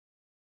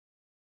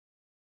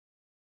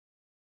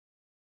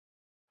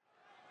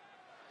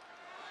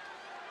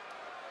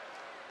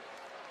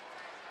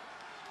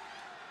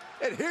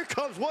And here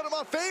comes one of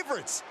my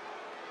favorites.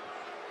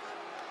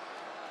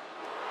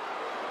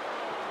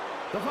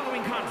 The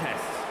following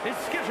contest is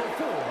scheduled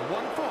for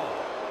one fall.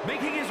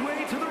 Making his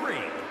way to the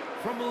ring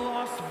from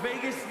Las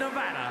Vegas,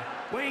 Nevada,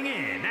 weighing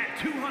in at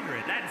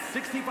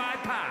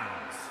 265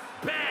 pounds,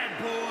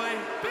 Bad Boy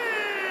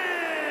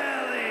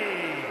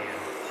Billy.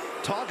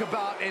 Talk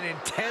about an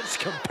intense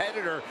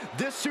competitor.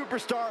 This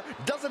superstar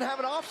doesn't have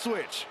an off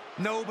switch.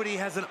 Nobody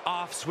has an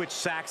off switch,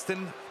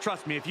 Saxton.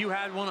 Trust me, if you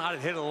had one, I'd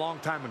have hit it a long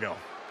time ago.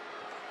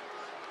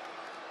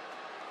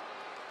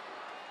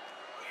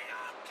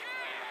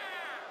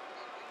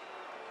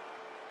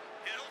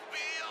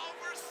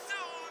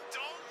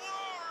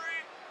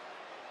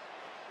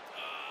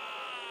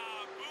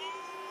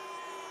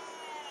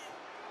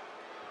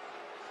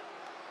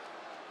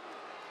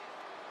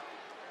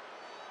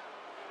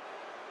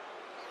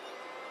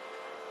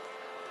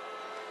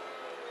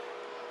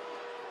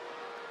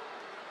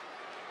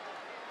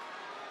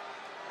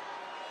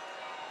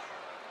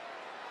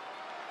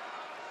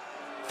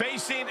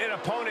 Facing an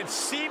opponent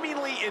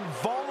seemingly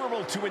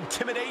invulnerable to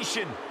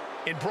intimidation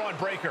in Braun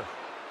Breaker.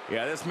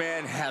 Yeah, this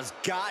man has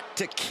got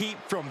to keep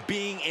from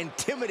being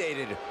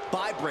intimidated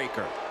by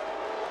Breaker.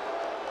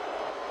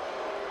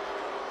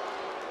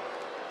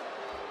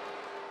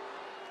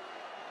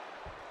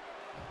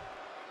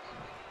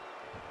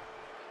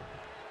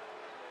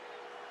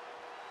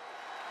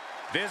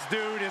 This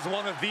dude is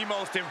one of the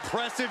most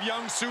impressive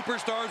young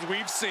superstars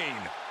we've seen.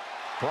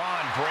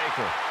 Braun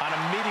Breaker on a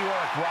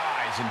meteoric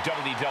rise in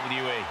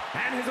WWE.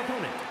 And his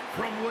opponent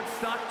from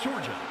Woodstock,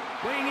 Georgia,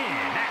 weighing in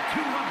at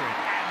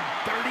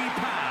 230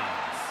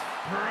 pounds,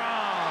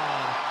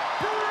 Braun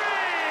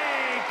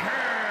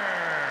Breaker.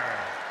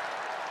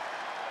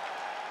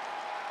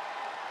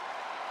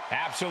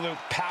 Absolute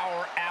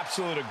power,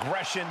 absolute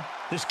aggression.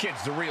 This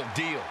kid's the real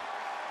deal.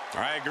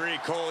 I agree,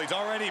 Cole. He's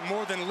already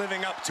more than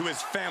living up to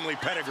his family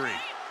pedigree.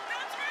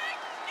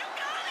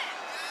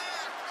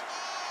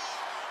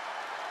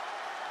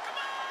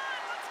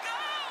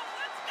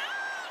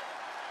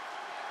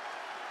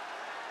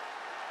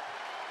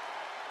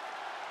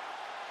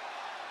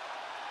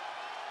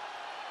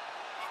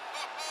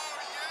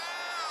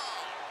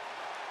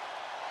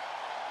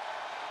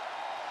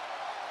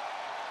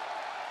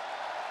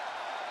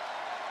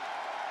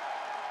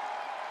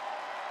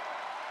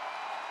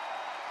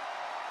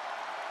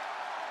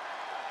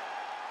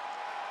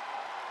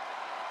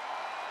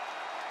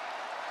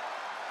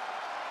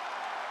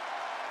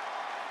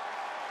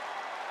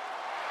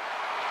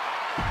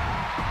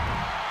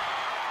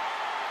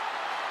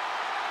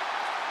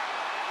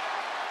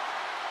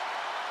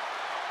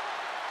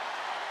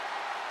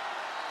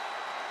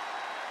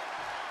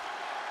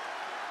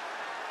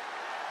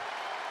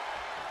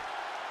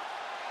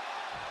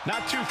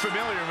 Not too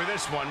familiar with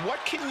this one.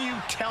 What can you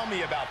tell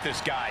me about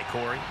this guy,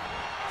 Corey?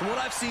 From what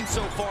I've seen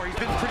so far, he's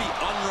been pretty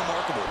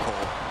unremarkable,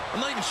 Cole. I'm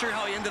not even sure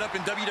how he ended up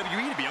in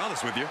WWE, to be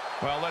honest with you.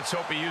 Well, let's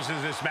hope he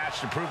uses this match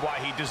to prove why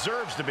he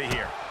deserves to be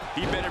here.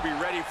 He better be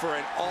ready for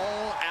an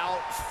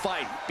all-out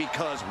fight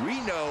because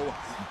we know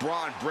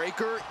Braun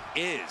Breaker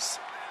is.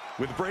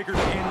 With Breaker's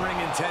in-ring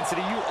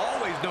intensity, you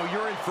always know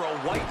you're in for a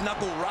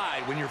white-knuckle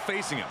ride when you're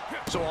facing him.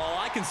 So all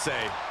I can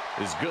say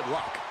is good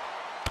luck.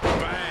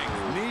 Bang!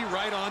 Knee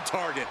right on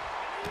target.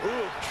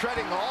 Ooh,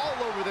 treading all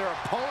over their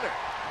opponent.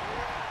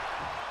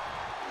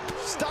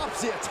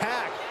 Stops the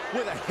attack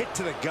with a hit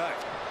to the gut.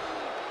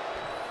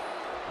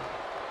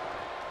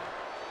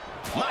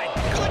 My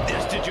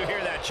goodness, did you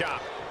hear that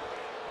chop?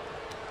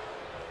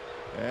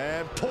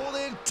 And pulled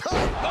in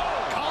tight.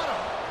 Oh, caught him.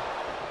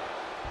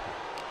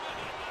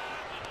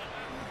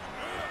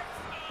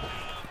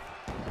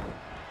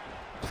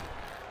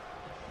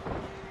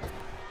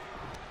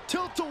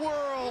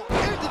 Tilt-a-whirl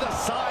into the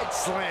side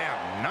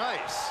slam.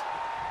 Nice.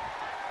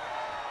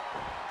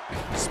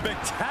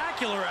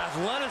 Spectacular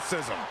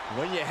athleticism.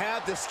 When you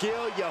have the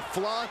skill, you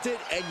flaunt it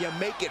and you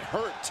make it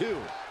hurt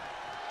too.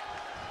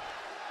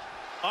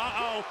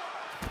 Uh-oh.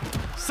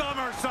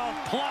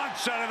 Somersault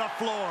plunge out of the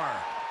floor.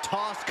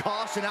 Tossed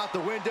caution out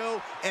the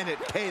window and it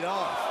paid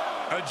off.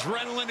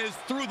 Adrenaline is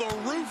through the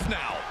roof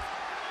now.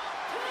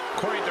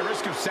 Corey, at the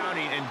risk of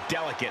sounding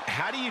indelicate,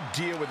 how do you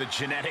deal with a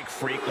genetic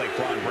freak like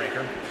Braun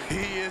Breaker?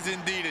 He is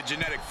indeed a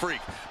genetic freak,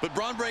 but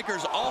Braun Breaker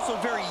is also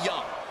very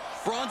young.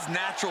 Braun's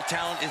natural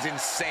talent is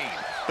insane,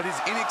 but his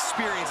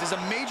inexperience is a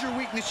major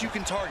weakness you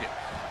can target.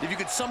 If you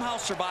could somehow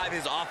survive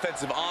his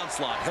offensive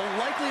onslaught, he'll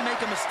likely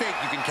make a mistake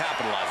you can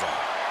capitalize on.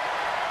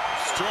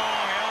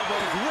 Strong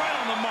elbows right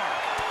on the mark.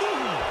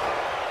 Ooh.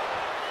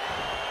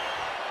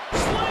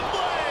 Sling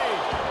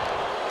blade!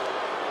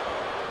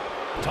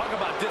 Talk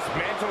about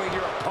dismantling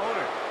your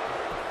opponent.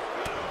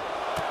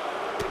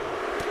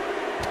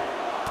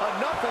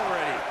 Enough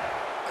already.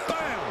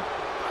 Bam!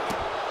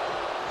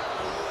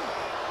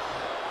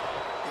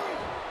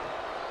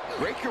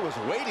 Breaker was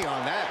waiting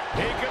on that.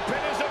 He could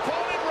pin his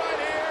opponent right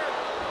here.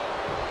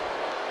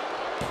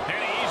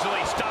 And he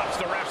easily stops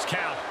the ref's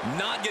count.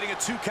 Not getting a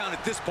 2 count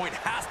at this point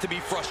has to be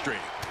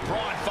frustrating.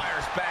 Braun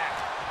fires back.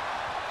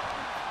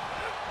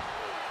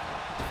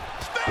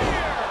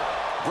 Spear!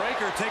 Breaker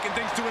Breakker taking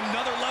things to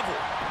another level.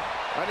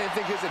 I didn't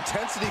think his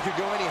intensity could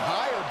go any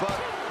higher, but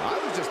I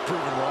was just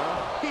proven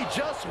wrong. He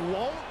just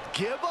won't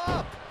give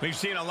up. We've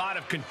seen a lot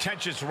of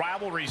contentious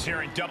rivalries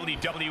here in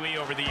WWE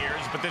over the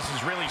years, but this is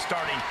really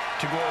starting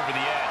to go over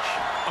the edge.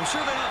 I'm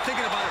sure they're not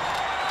thinking about it.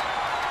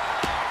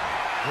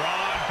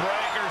 Braun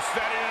Breakker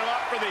setting it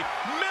up for the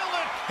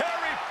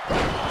military.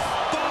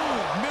 Boom!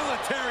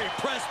 Military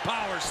press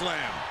power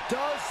slam.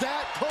 Does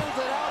that close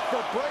it out for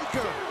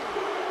Breakker?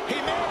 He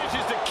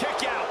manages to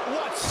kick out.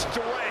 What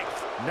strength!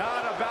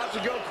 Not about to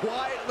go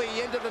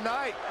quietly into the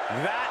night.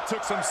 That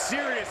took some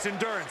serious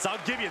endurance,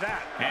 I'll give you that.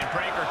 And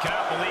Breakker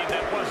cannot believe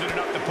that wasn't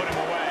enough to put him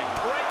away.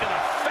 Right to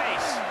the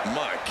face.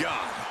 My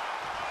God.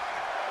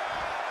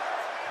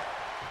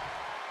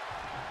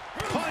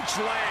 Punch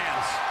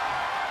lands.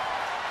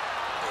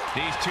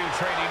 These two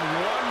trading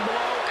one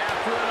blow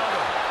after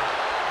another.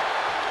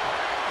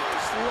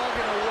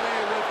 Slugging away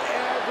with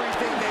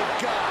everything they've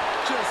got.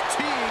 Just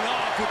teeing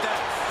off with that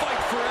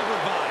fight forever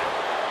vibe.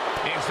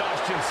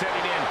 Exhaustion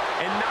setting in,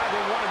 and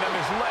neither one of them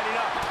is letting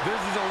up.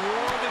 This is a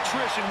war of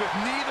attrition with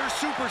neither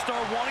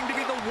superstar wanting to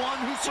be the one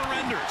who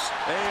surrenders.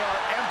 They are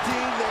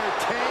emptying their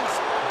tanks,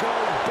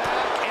 going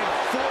back and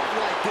forth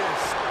like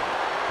this.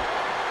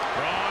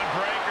 Braun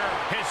Breakker,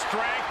 his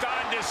strength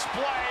on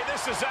display.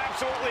 This is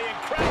absolutely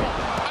incredible.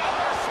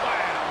 Power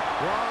slam.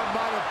 Braun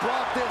might have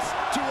brought this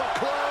to a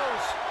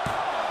close.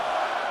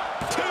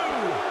 2.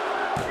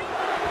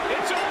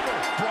 It's over.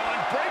 Braun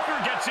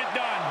Breakker gets it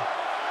done.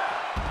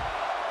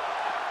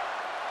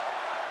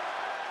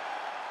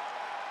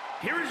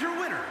 Here is your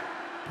winner,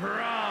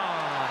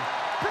 Braun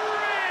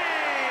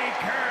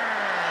Breakker.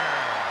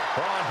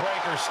 Braun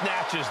Breakker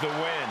snatches the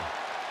win.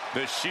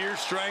 The sheer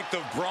strength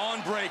of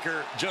Braun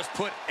Breakker just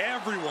put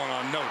everyone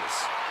on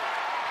notice.